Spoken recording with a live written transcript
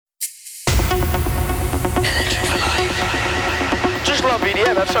love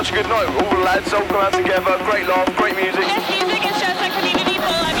EDM, that's such a good night. All the lads all come out together, great laugh, great music. Yes, music, it shows that community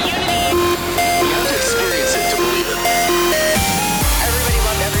full of unity. You have to experience it to believe it. Everybody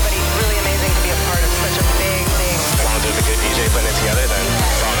loved everybody. Really amazing to be a part of such a big thing. As long as there's a good DJ putting it together, then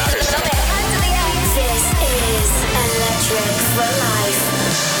that's all that matters. This is Electric for Life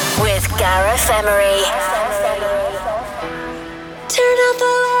with Gareth Emery. Turn up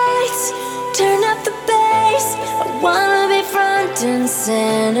the lights, turn up the bass. I wanna be front and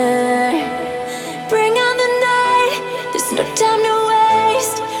center. Bring on the night, there's no time to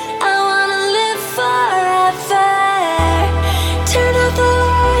waste. I wanna live forever. Turn up the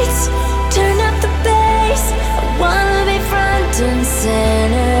lights, turn up the bass. I wanna be front and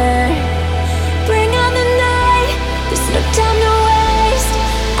center. Bring on the night, there's no time to waste.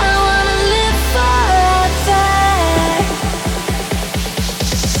 I wanna live forever.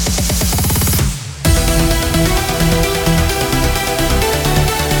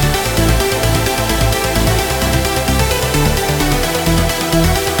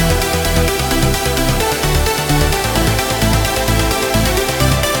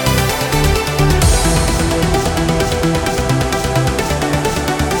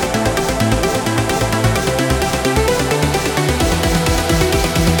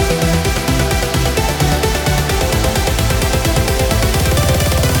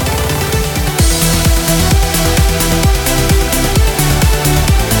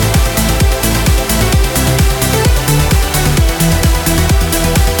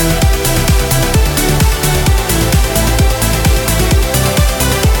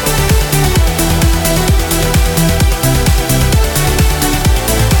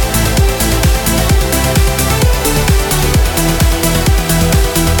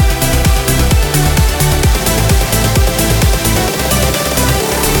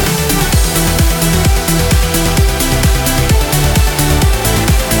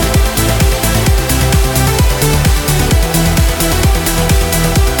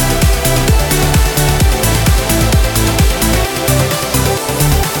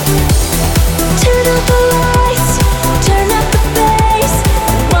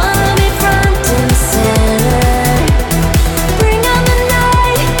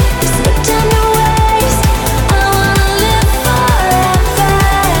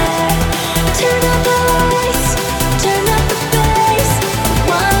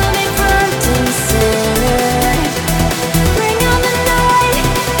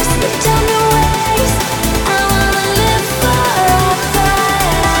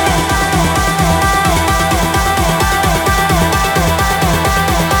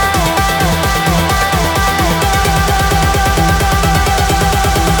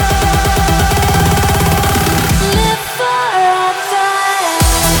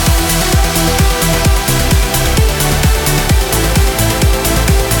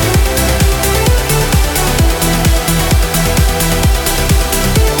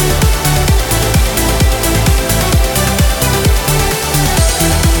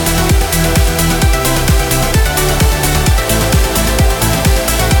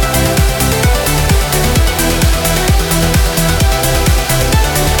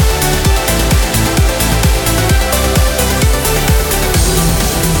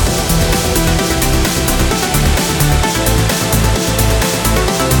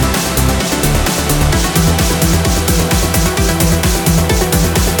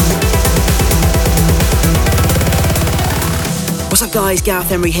 What's up guys,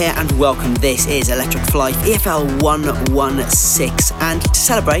 Gareth Emery here and welcome. This is Electric for Life, EFL 116, and to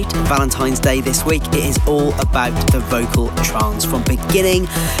celebrate Valentine's Day this week, it is all about the vocal trance. From beginning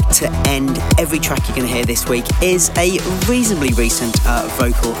to end, every track you're going to hear this week is a reasonably recent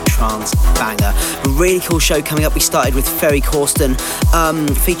vocal trance banger. A really cool show coming up. We started with Ferry Corsten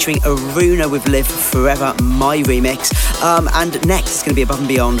featuring Aruna with Live Forever, my remix, and next it's going to be Above and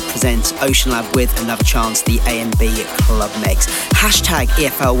Beyond presents Ocean Lab with Another Chance, the A&B Club Mix. Hashtag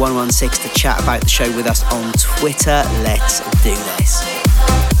EFL116 to chat about the show with us on Twitter. Let's do this.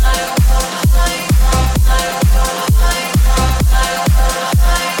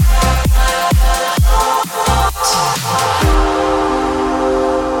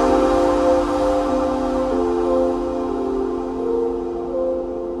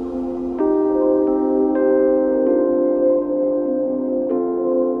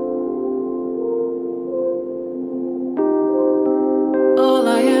 All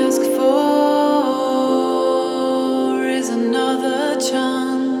I ask for is another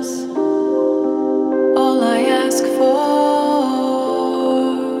chance.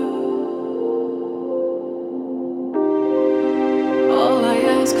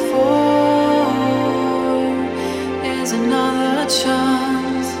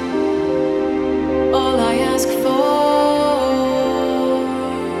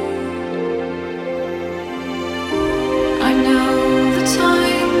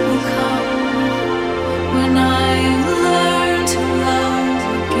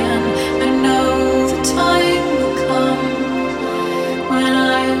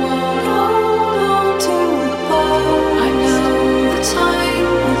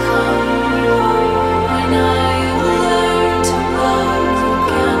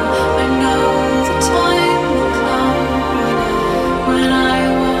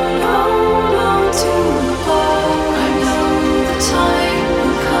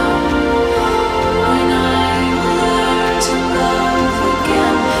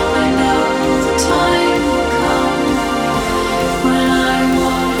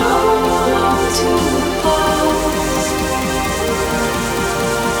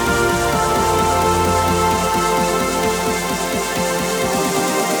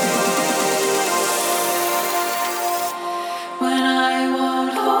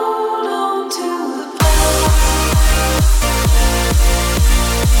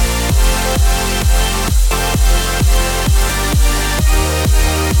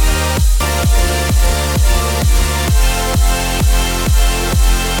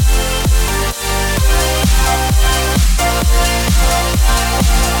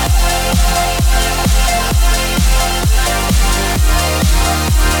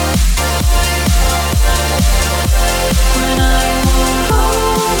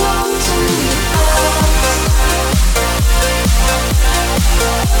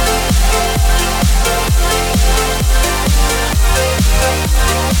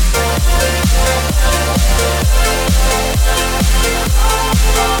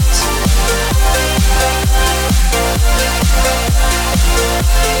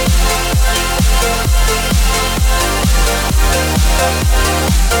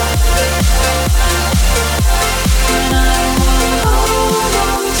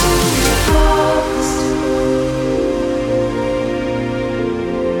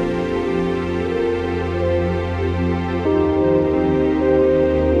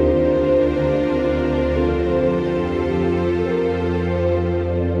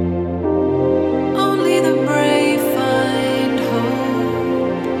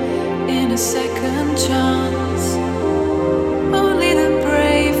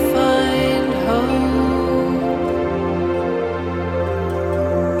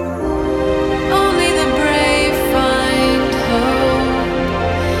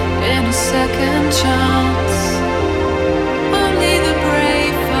 given a second chance. Only the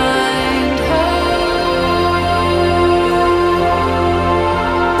brave find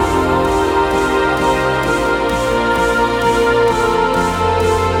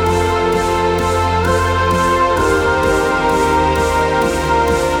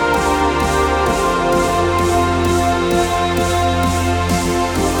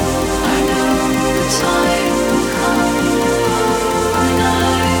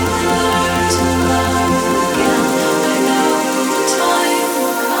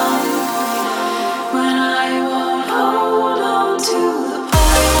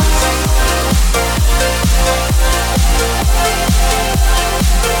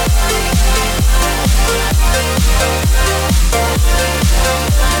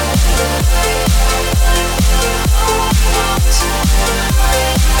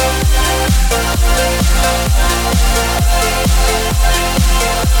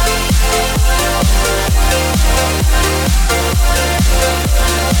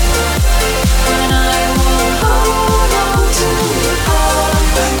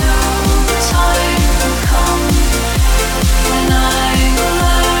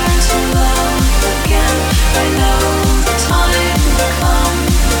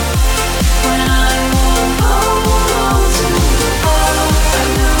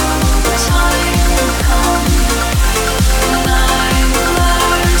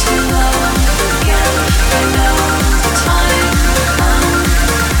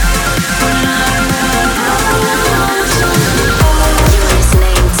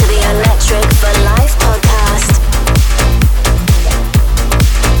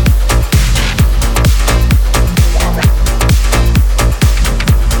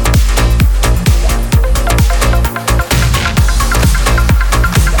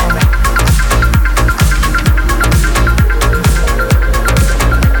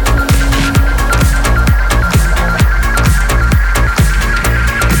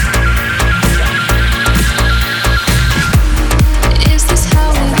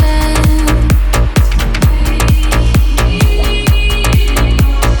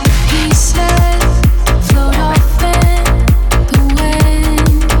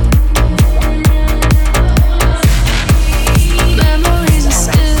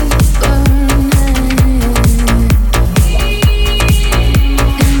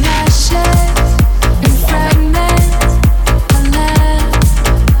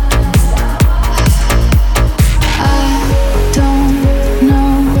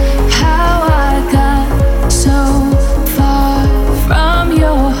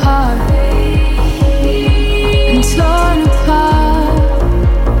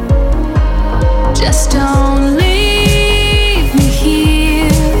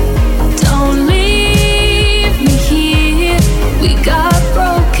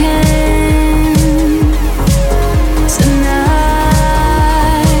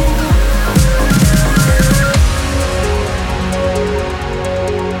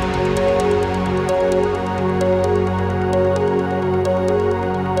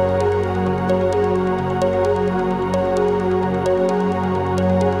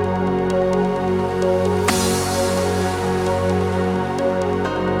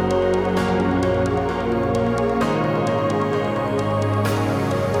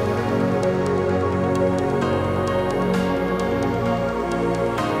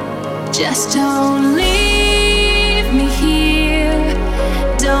Just don't leave me here.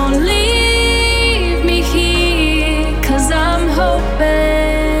 Don't leave me here. 'Cause I'm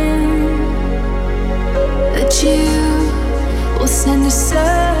hoping that you will send a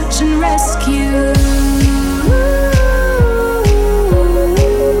search and rescue.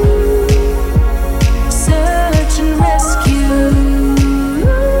 Search and rescue.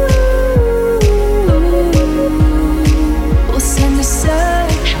 We'll send a search.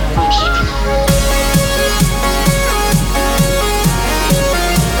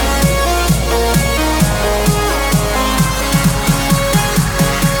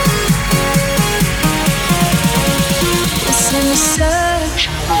 Search.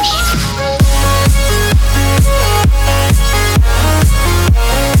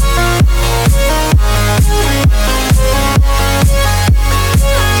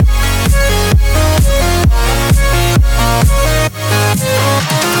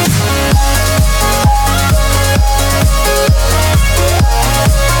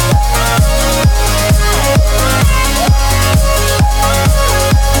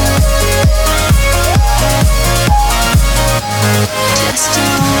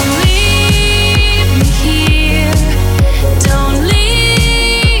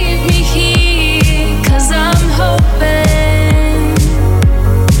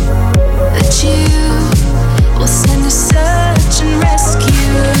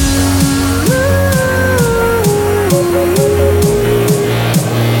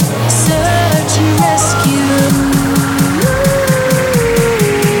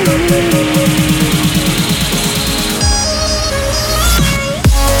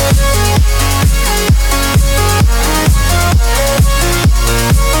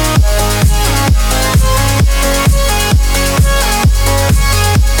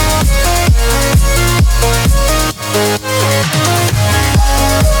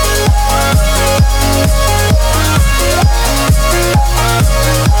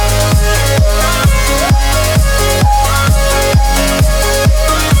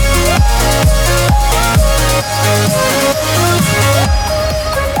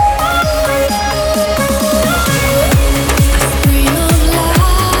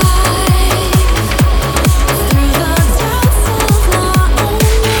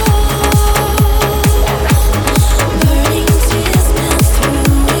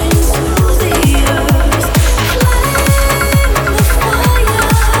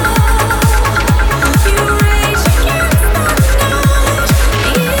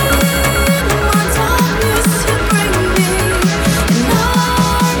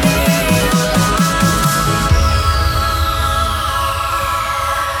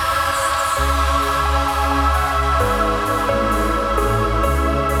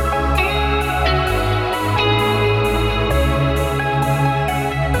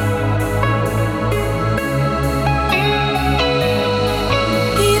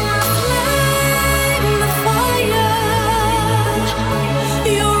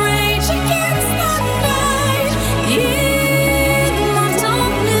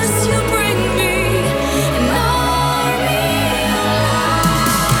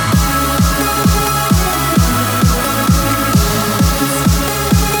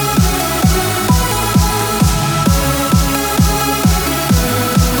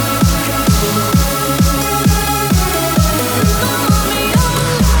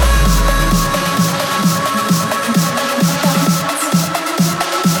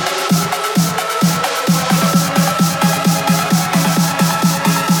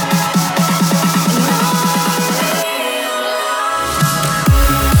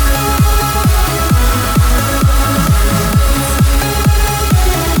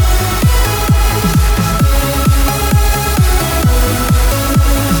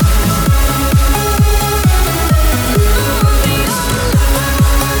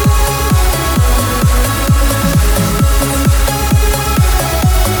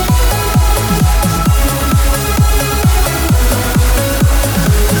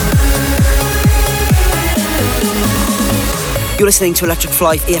 You're listening to Electric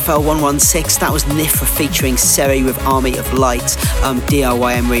Fly EFL 116. That was Nifra featuring Seri with Army of Light,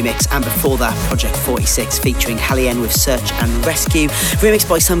 DRYM remix, and before that Project 46 featuring Hallien with Search and Rescue, remixed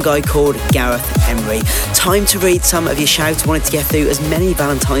by some guy called Gareth Emery. Time to read some of your shouts. Wanted to get through as many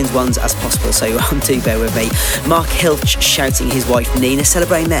Valentine's ones as possible, so do bear with me. Mark Hilch shouting his wife Nina,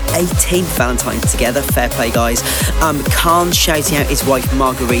 celebrating their 18th Valentine's together. Fair play, guys. Khan shouting out his wife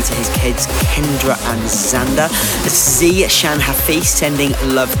Margarita, his kids Kendra and Xander. Z Shan Hafiz sending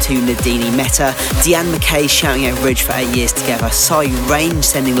love to Nadini Mehta. Deanne McKay shouting out Ridge for 8 years together. Sai Range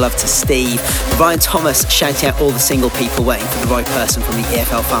sending love to Steve. Ryan Thomas shouting out all the single people waiting for the right person from the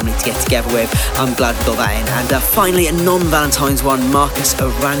EFL family to get together with. I'm glad we got that in. And finally, a non-Valentine's one, Marcus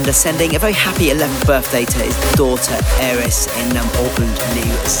Aranda sending a very happy 11th birthday to his daughter Eris in Auckland,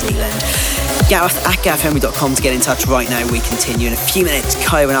 New Zealand. Gareth at GarethHenry.com to get in touch right now. We continue in a few minutes.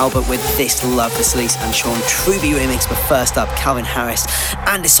 Kyra and Albert with This Love, the Celise and Sean Truby remix. But first up, Calvin Harris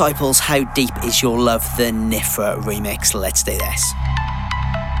and Disciples, How Deep Is Your Love, the Nifra remix. Let's do this.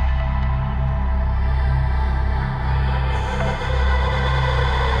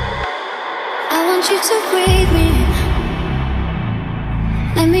 I want you to breathe me.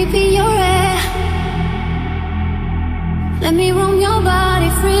 Let me be your air. Let me roam your body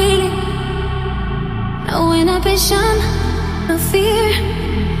freely. No inhibition, no fear.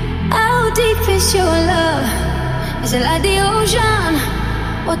 How deep is your love? Is it like the ocean?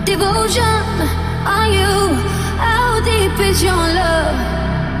 What devotion are you? How deep is your love?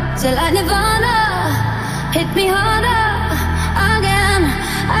 Is it like Nirvana? Hit me harder again.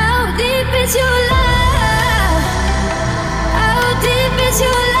 How deep is your love? How deep is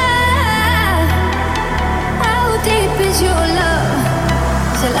your love? How deep is your love?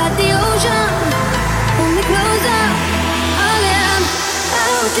 Is it like the ocean? Pull me closer again.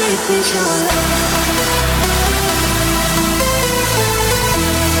 How deep is your love?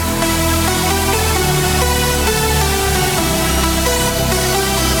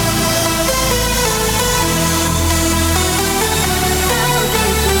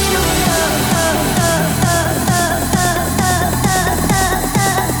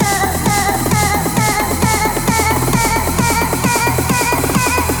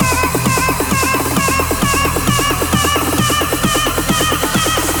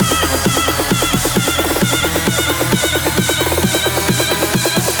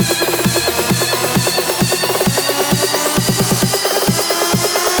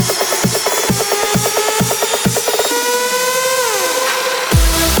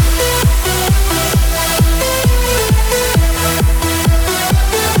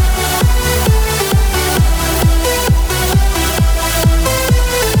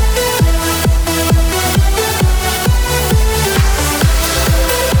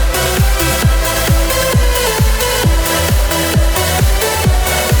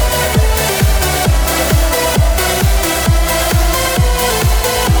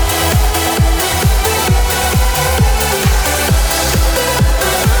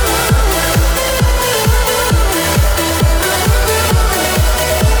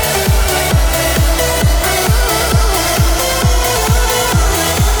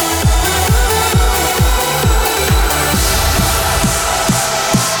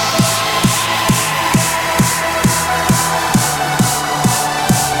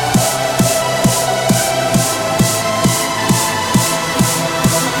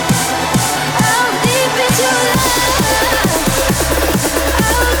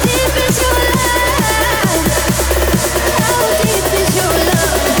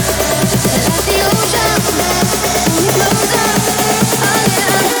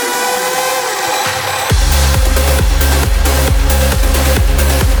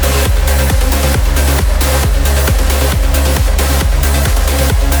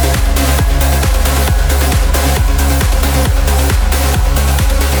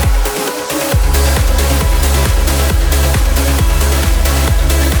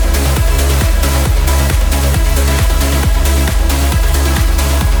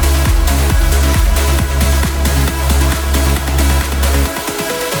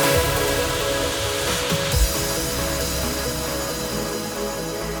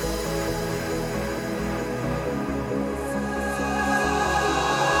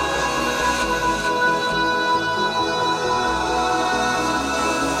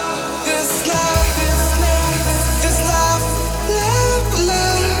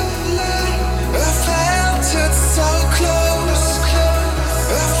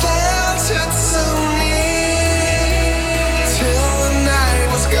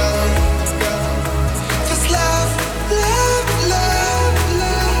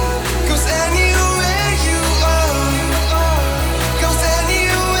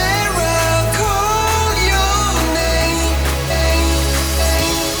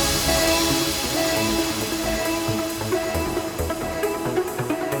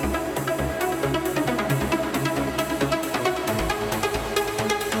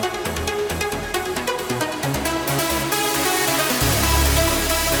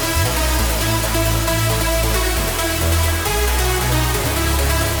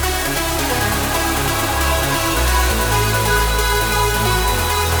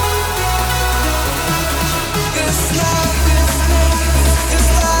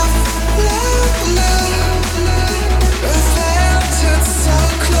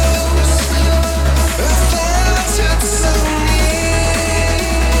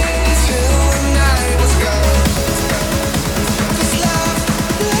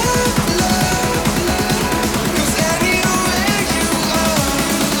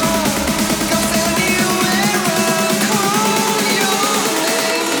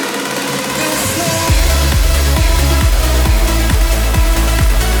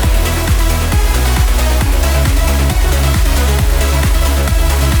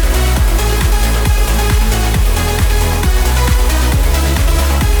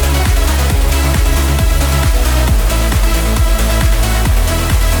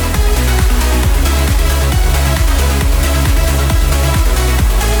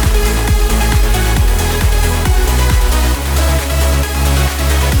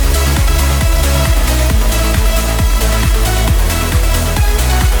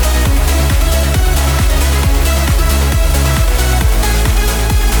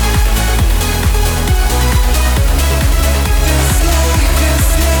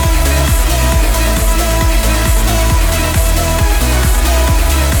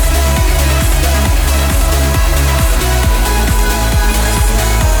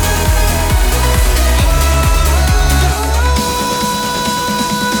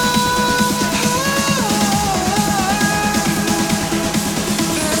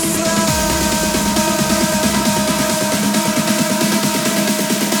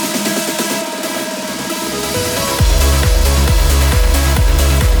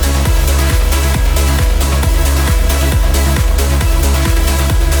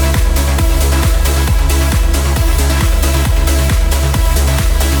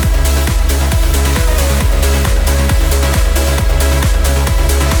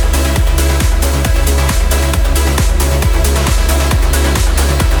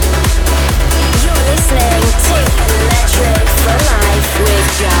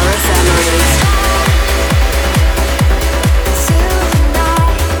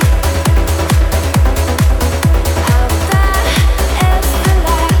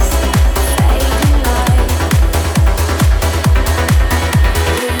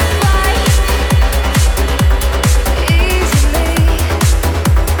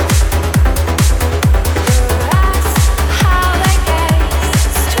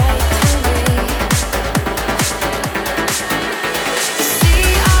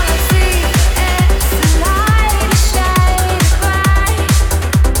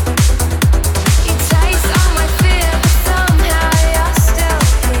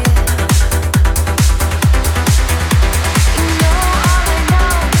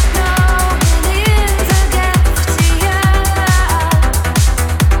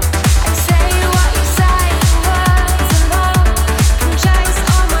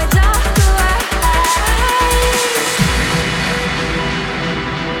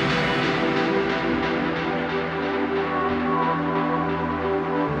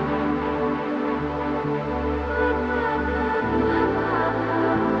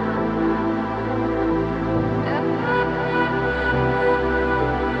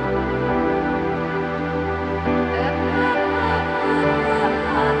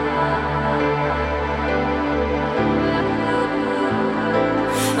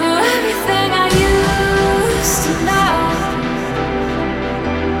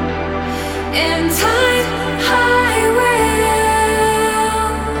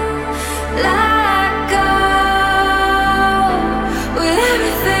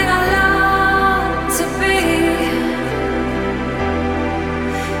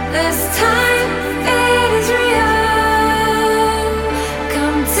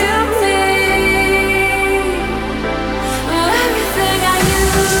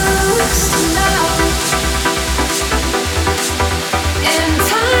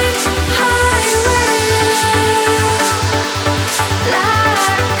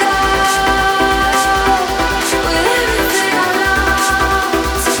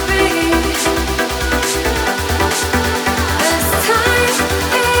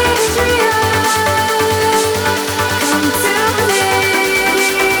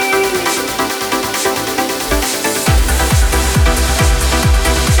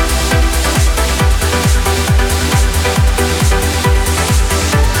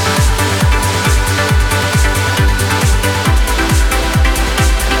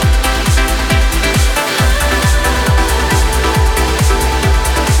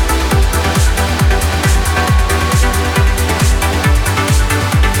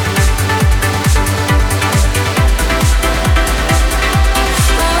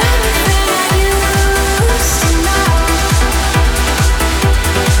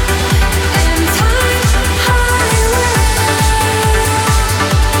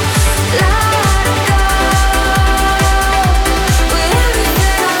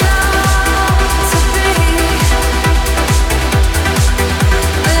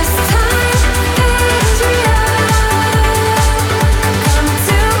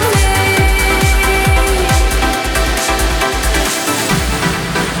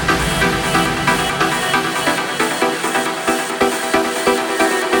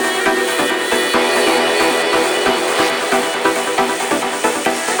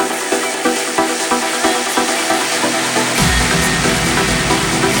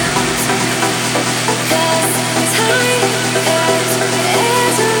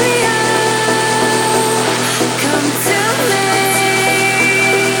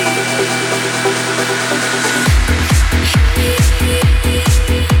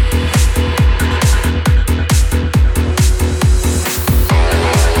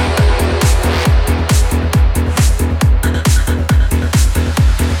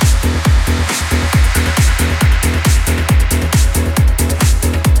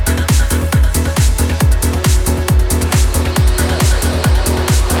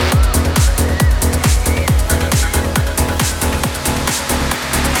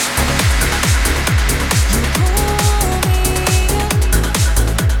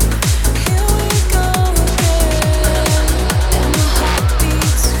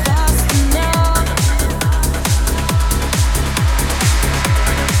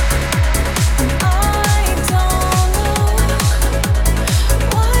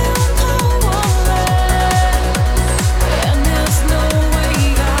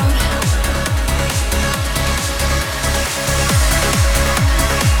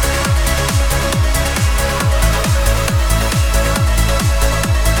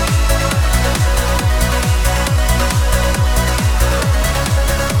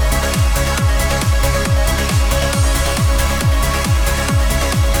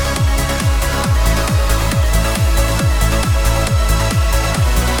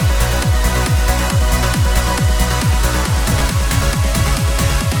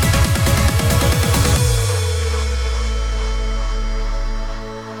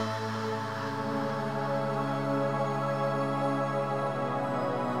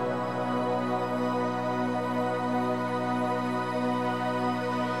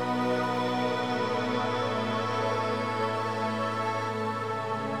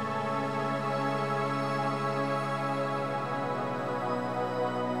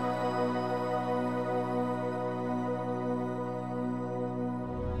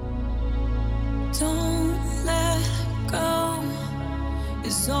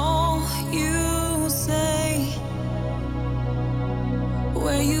 is all you say.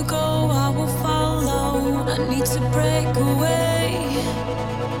 Where you go, I will follow. I need to break away.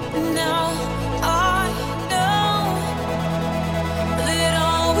 Now I know that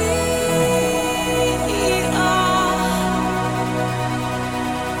all we are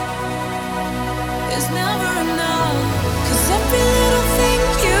is never enough. 'Cause every little thing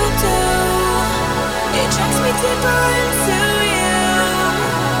you do, it drags me deeper into you.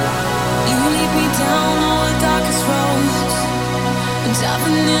 You lead me down all the darkest roads,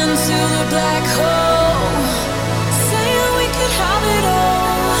 diving into the black hole. Saying we could have it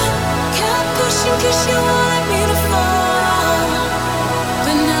all. Kept pushing 'cause you wanted me to fall.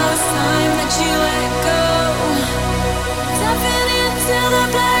 But now it's time that you let go. Diving into the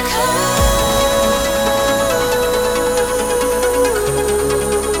black hole.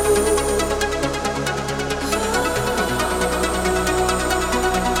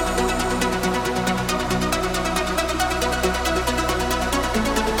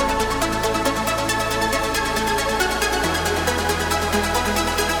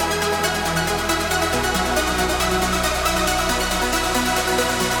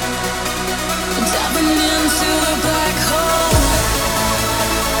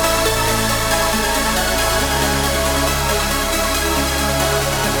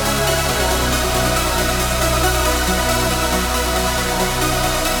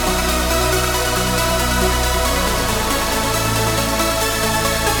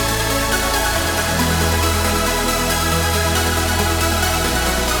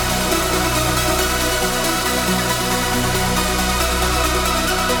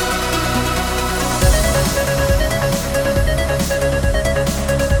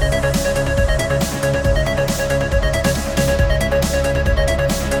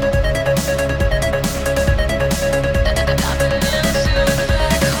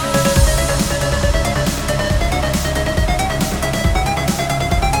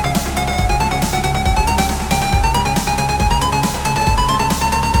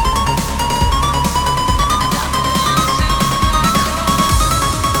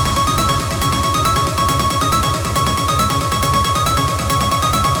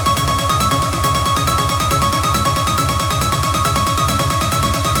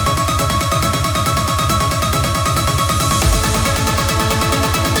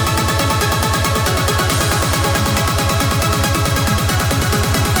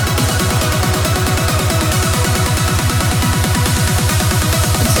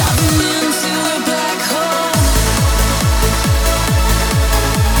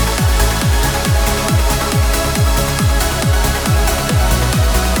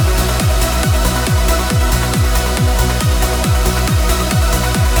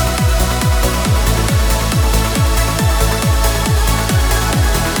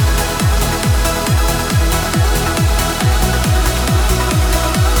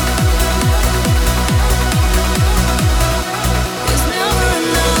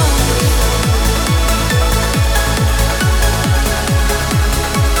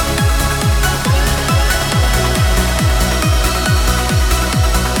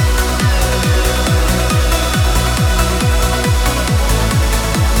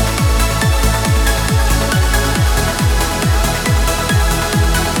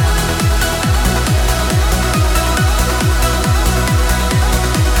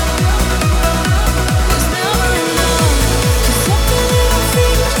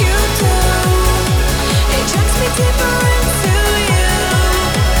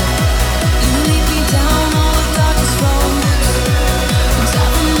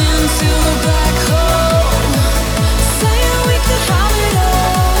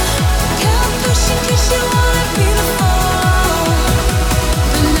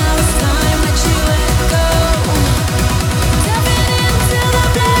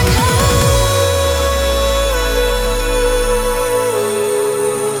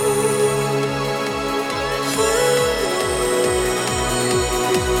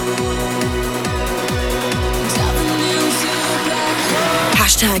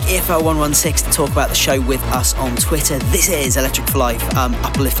 EFL116 to talk about the show with us on Twitter. This is Electric for Life,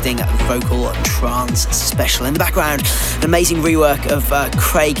 uplifting vocal trance special. In the background, an amazing rework of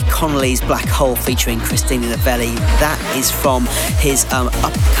Craig Connolly's Black Hole featuring Christina Novelli. That is from his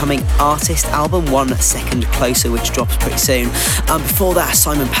upcoming artist album, 1 Second Closer, which drops pretty soon. Before that,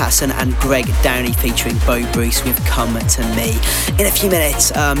 Simon Patterson and Greg Downey featuring Bo Bruce with Come To Me. In a few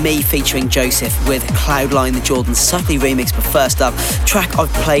minutes, me featuring Joseph with Cloudline, the Jordan Suckley remix. But first up, track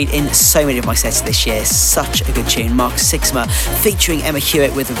I've played in so many of my sets this year. Such a good tune. Mark Sixma featuring Emma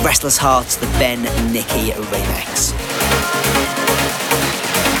Hewitt with Restless Hearts, the Ben Nicky remix.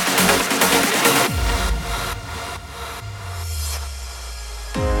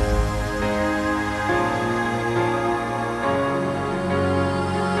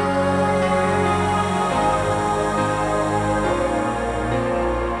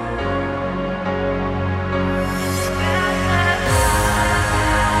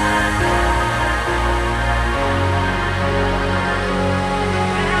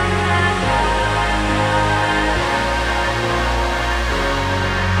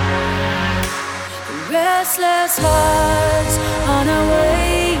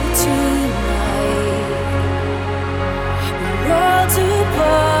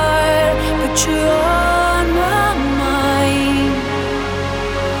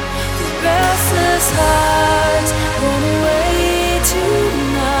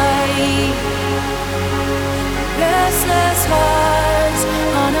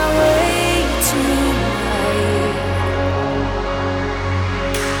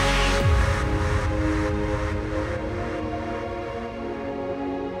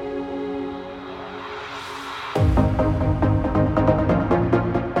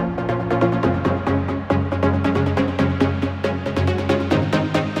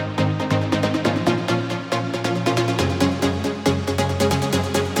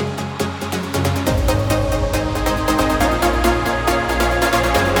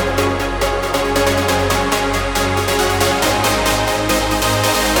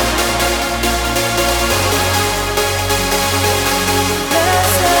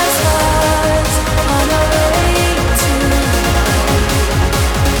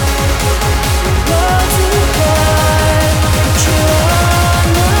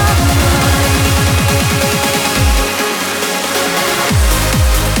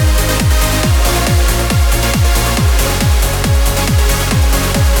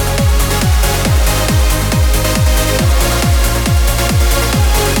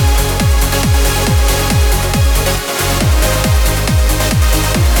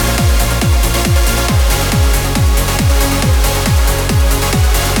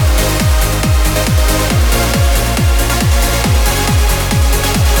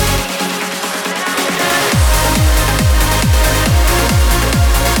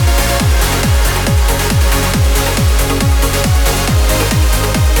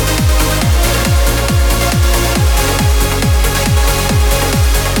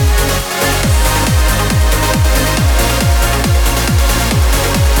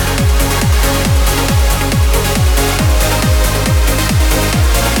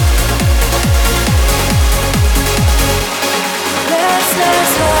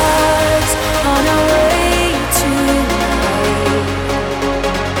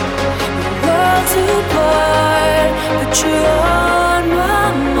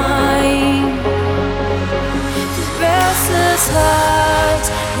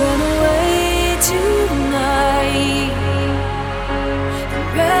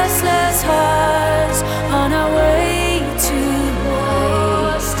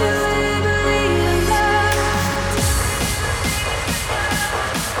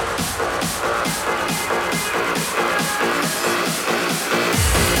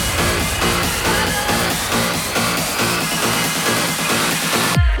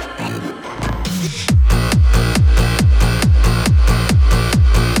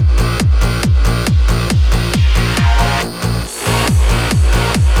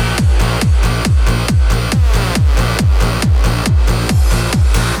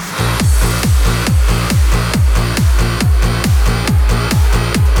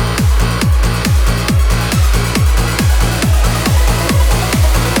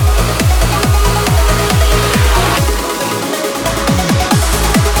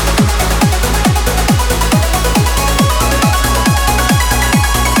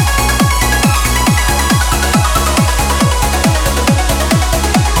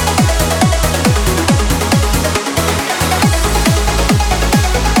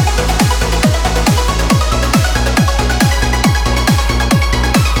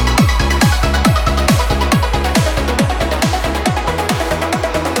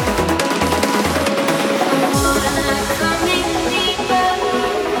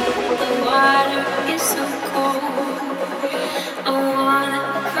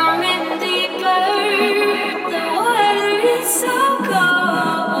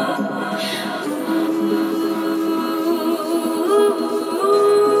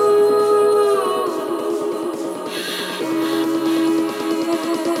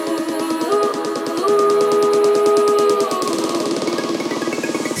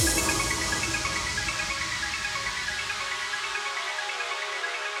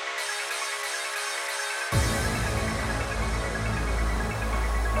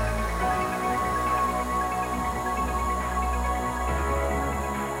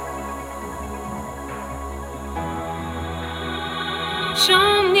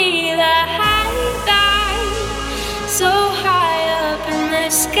 show me the highlight. So high up in the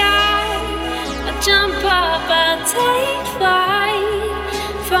sky, I jump up, I take flight,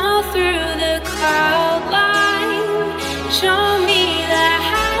 fall through the cloud line. Show me the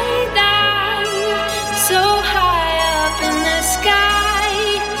highlight. So high up in the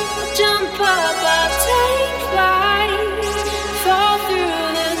sky, I jump up, I take flight, fall through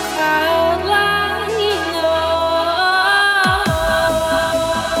the cloud line.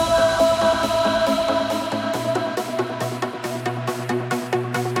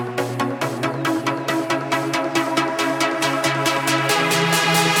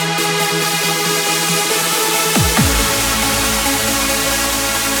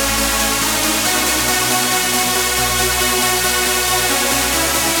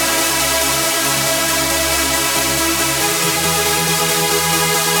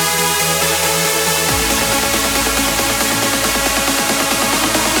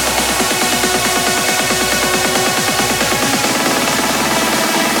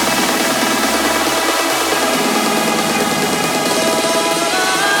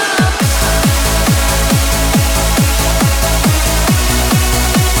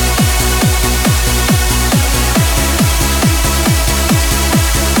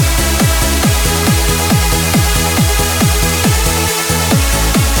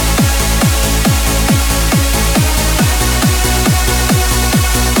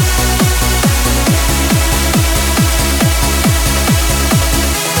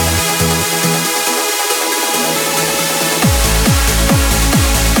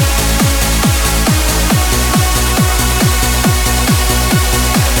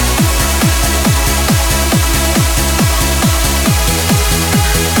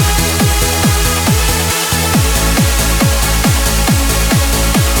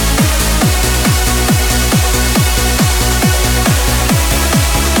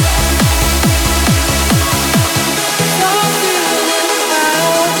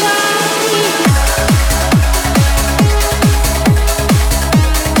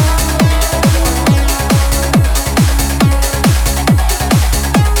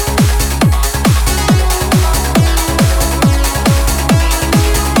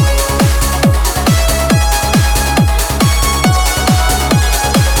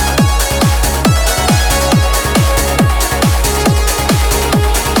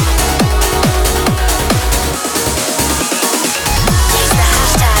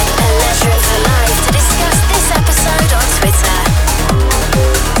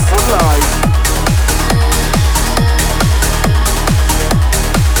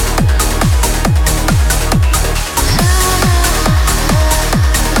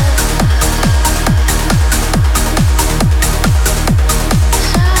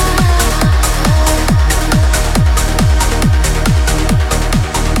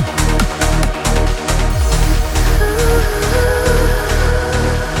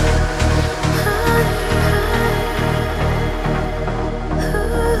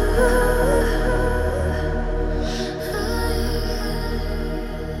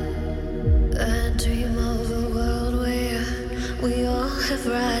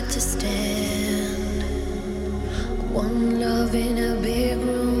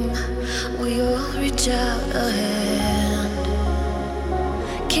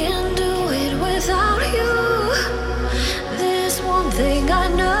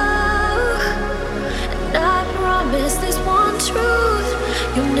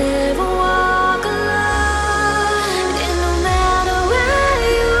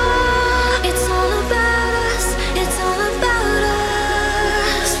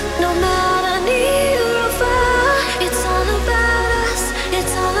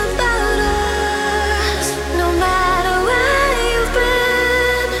 No matter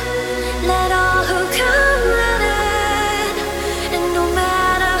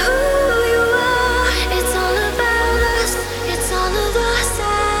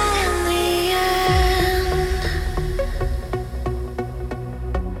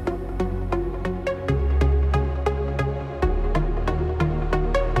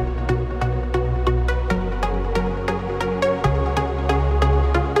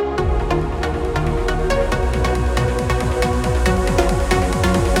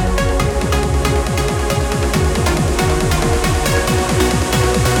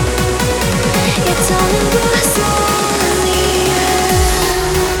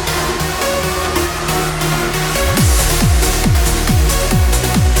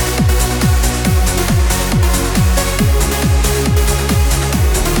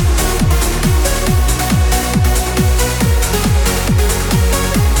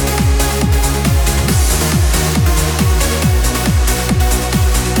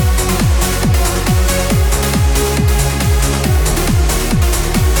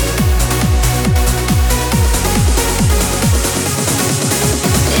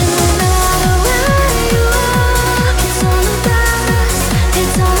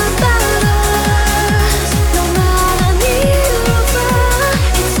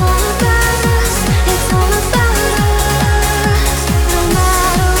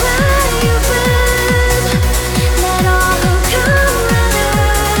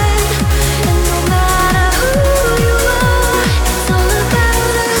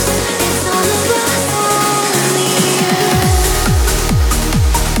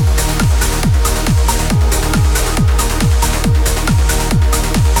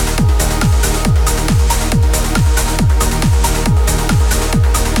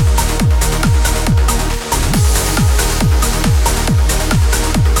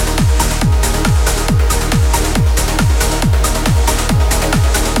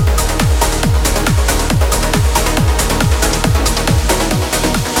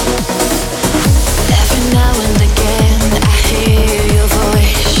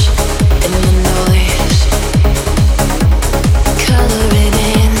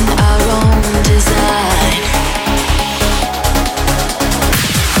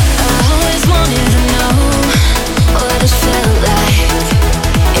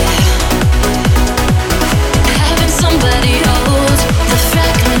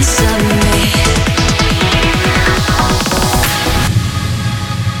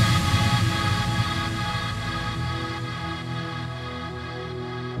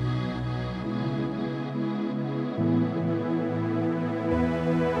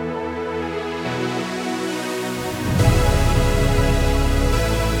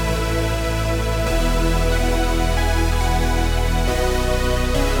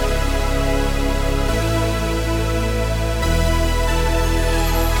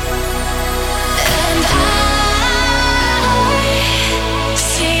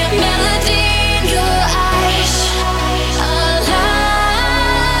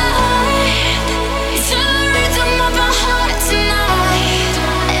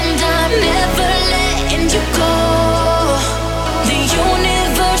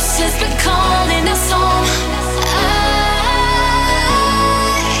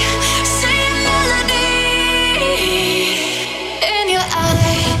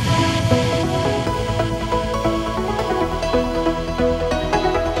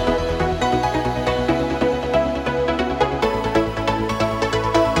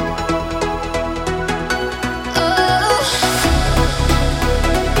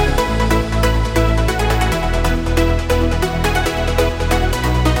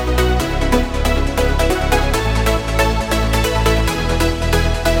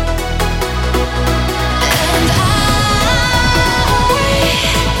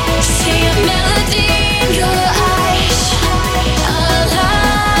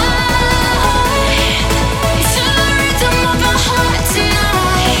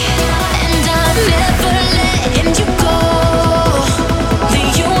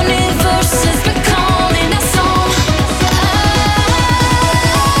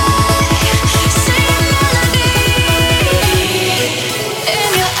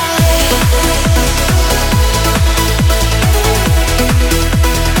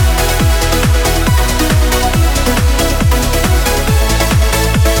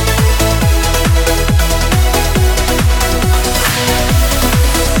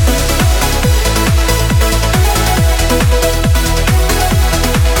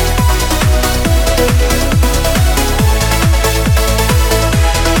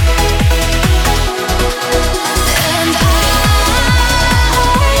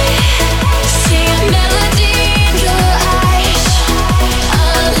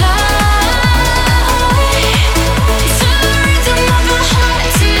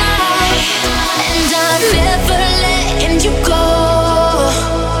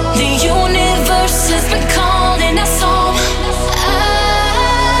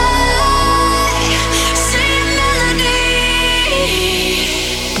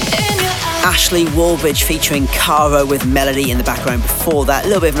Ashley Wallbridge featuring Caro with Melody in the background. Before that, a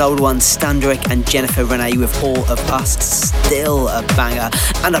little bit of an old one, Standrick and Jennifer Renee with All of Us, still a banger.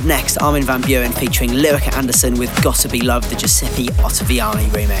 And up next, Armin van Buuren featuring Lyrica Anderson with Gotta Be Love, the Giuseppe Ottaviani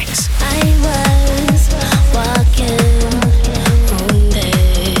remix. I was walking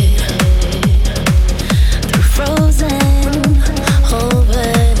wounded through frozen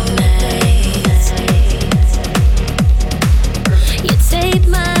overnight. You take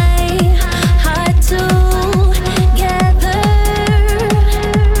my heart together.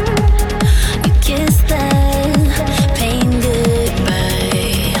 You kiss the pain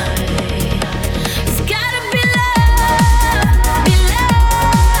goodbye. It's gotta be love, be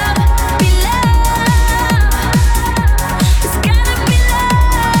love, be love. It's gotta be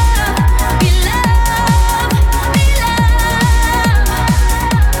love, be love, be love.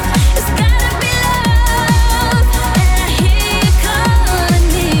 It's gotta be love, and I hear you calling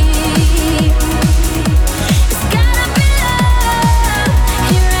me. It's gotta be love,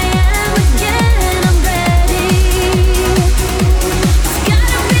 here I am again, I'm ready. It's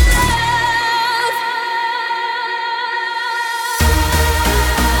gotta be love.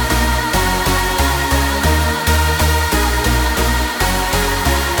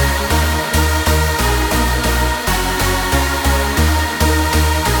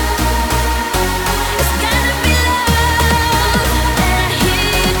 It's gotta be love, and I hear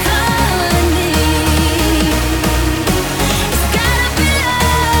you calling me. It's gotta be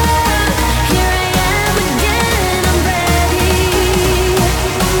love, here I am again, I'm ready.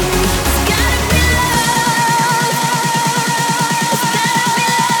 It's gotta be love. It's gotta be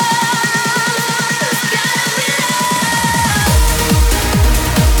love. It's gotta be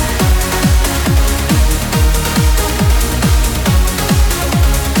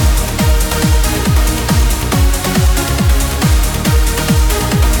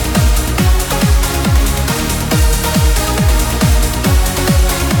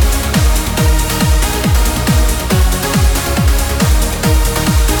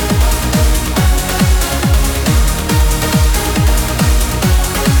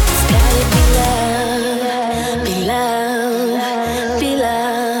It's gotta be love, be love, be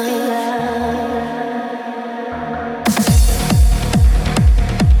love.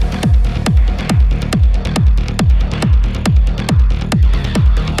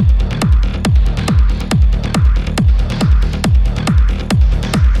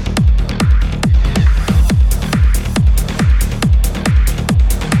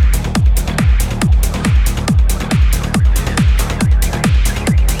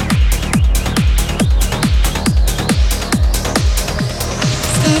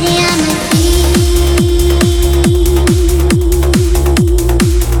 Steady on my feet,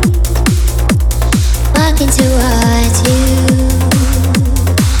 walking towards you,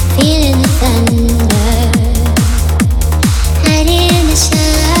 feeling the thunder, hiding in the sun,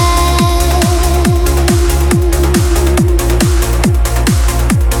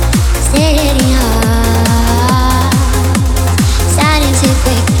 steady heart, starting to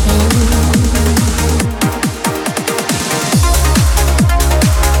quicken.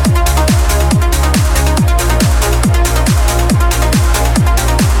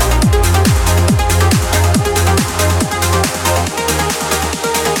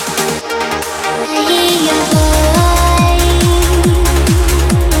 I hear your voice,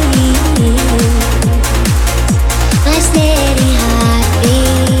 my steady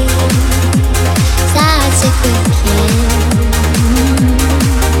heartbeat starts to quicken.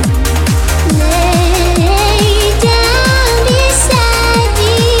 Lay down beside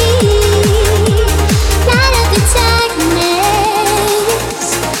me, light up the darkness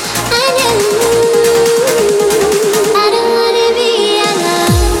under the moon. I don't wanna be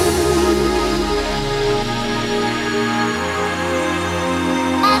alone.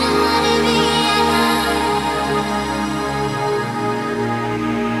 I don't wanna be alone.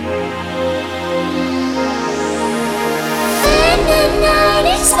 When the night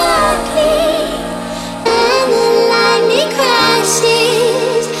is sparkling and the lightning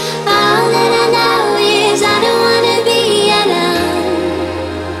crashes, all that I know is I don't wanna be alone.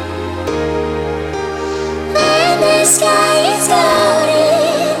 When the sky is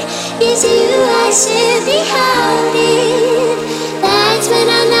golden, it's you I should be holding. That's when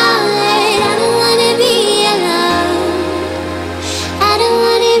I know that I don't wanna be alone. I don't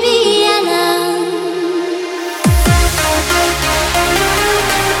wanna be alone.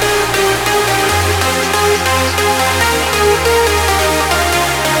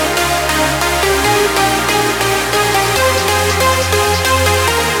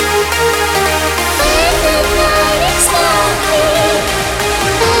 When the night is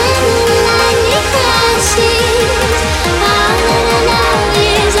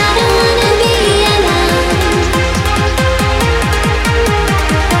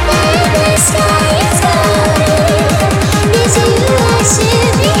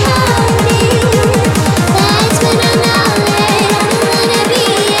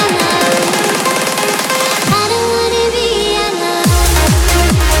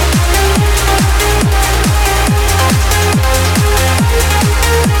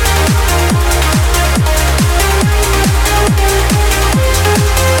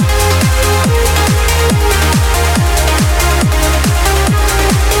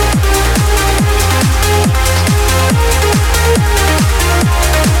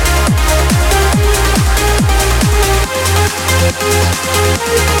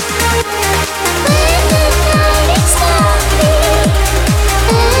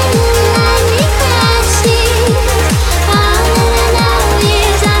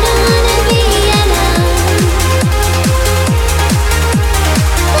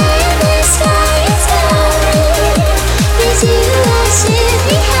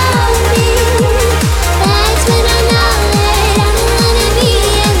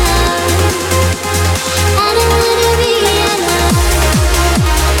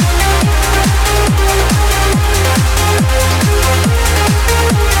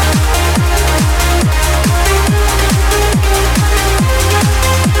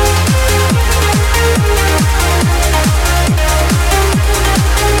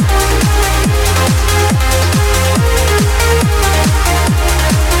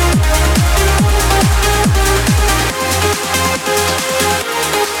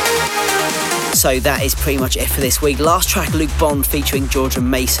So that is pretty much it for this week. Last track, Luke Bond featuring Georgia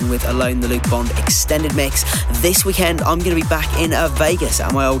Mason with Alone, the Luke Bond extended mix. This weekend, I'm going to be back in Vegas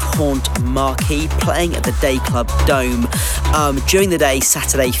at my old haunt Marquee, playing at the Day Club Dome during the day,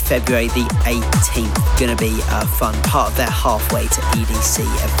 Saturday, February the 18th. Going to be fun, part of their Halfway to EDC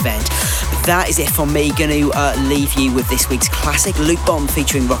event. That is it from me. Going to leave you with this week's classic, Luke Bond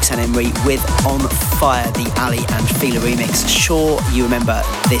featuring Roxanne Emery with On Fire, the Ali and Fila remix. Sure you remember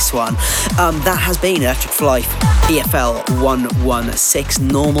this one. That has been Electric for Life EFL 116.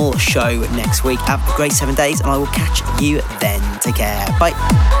 Normal show next week. Have a great 7 days and I will catch you then. Take care. Bye.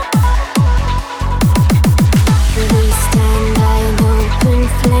 We stand by an open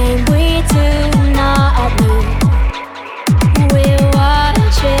flame. We do not move. We're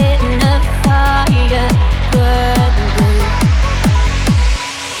watching the fire burn.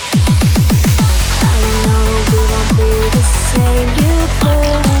 I know we won't be the same. You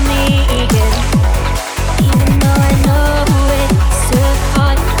pull me again, even though I know it's a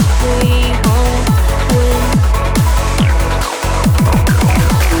fight we won't win.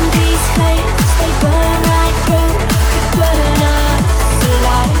 These flames, they burn right through, could burn us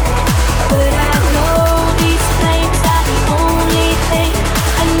alive. But I know these flames are the only thing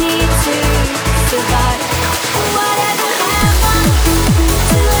I need to survive. Whatever happens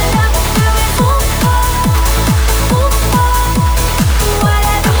to a love through it won't fall, won't fall.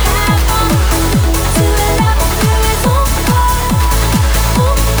 Whatever happens to a love through it won't fall,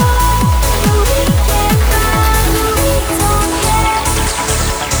 won't fall. No, we can't run, no, we don't care.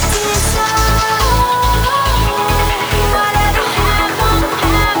 It's all whatever happens,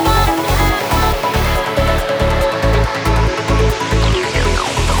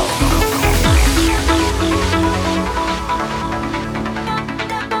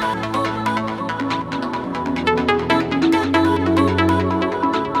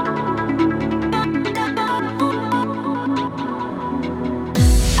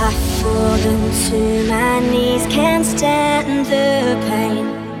 I've fallen to my knees, can't stand the pain.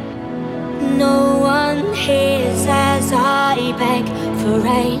 No one hears as I beg for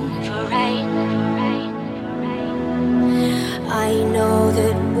rain, for rain, rain, rain. I know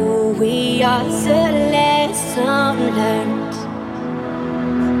that all we are is a lesson learned.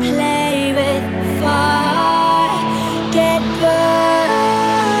 Play with fire, get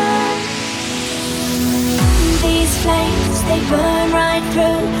burned. These flames, they burn right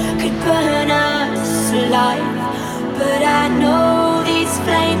through, could burn us alive. But I know these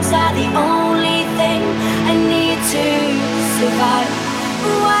flames are the only thing I need to survive.